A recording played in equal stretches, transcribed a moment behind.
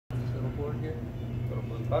here, little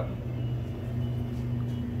blue button.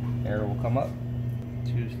 Arrow will come up.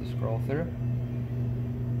 Choose to scroll through.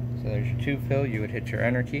 So there's your tube fill. You would hit your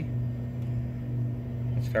enter key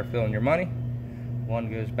and start filling your money. 1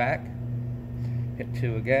 goes back. Hit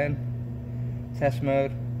 2 again. Test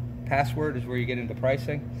mode. Password is where you get into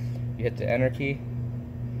pricing. You hit the enter key.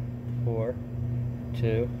 4,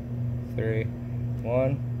 2, 3,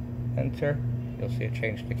 1. Enter. You'll see it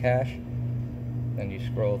change to cash. Then you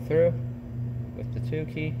scroll through with the 2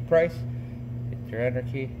 key price. Hit your enter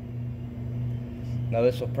key. Now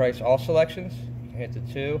this will price all selections. You can hit the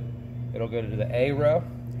 2. It'll go to the A row.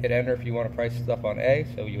 Hit enter if you want to price stuff on A.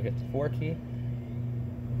 So you hit the 4 key.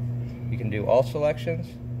 You can do all selections,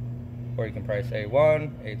 or you can price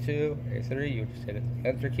A1, A2, A3. You just hit the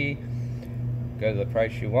enter key. Go to the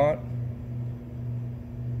price you want.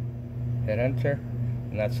 Hit enter,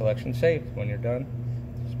 and that selection saved. When you're done,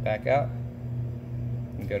 just back out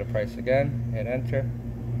and go to price again. Hit enter.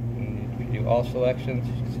 And you can do all selections.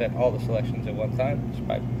 You can set all the selections at one time just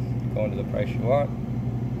by going to the price you want,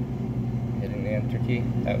 hitting the enter key.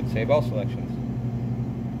 That would save all selections.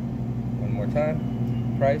 One more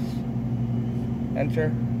time. Price.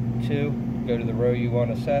 Enter. 2. Go to the row you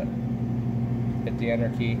want to set. Hit the enter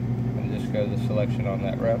key and just go to the selection on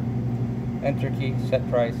that row. Enter key. Set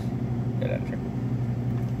price. Hit enter.